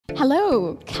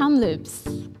Hello, Kamloops,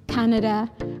 Canada,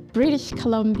 British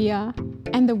Columbia,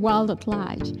 and the world at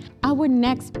large. Our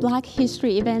next Black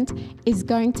History event is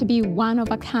going to be one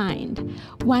of a kind.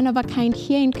 One of a kind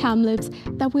here in Kamloops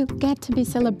that will get to be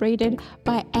celebrated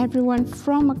by everyone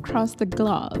from across the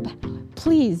globe.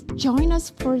 Please join us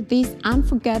for this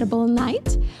unforgettable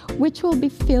night, which will be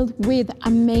filled with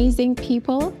amazing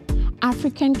people,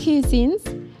 African cuisines,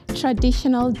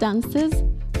 traditional dances,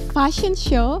 fashion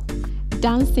show,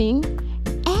 dancing,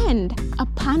 and a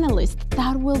panelist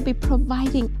that will be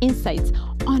providing insights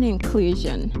on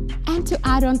inclusion. And to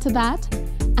add on to that,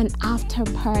 an after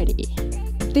party.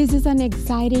 This is an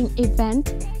exciting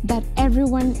event that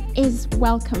everyone is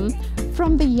welcome,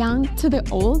 from the young to the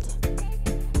old,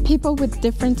 people with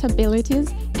different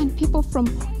abilities, and people from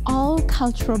all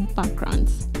cultural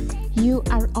backgrounds. You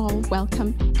are all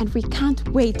welcome, and we can't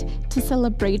wait to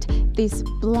celebrate this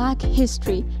Black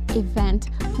History event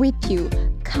with you.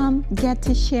 Come get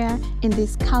to share in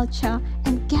this culture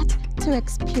and get to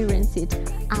experience it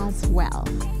as well.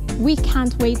 We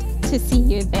can't wait to see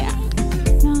you there.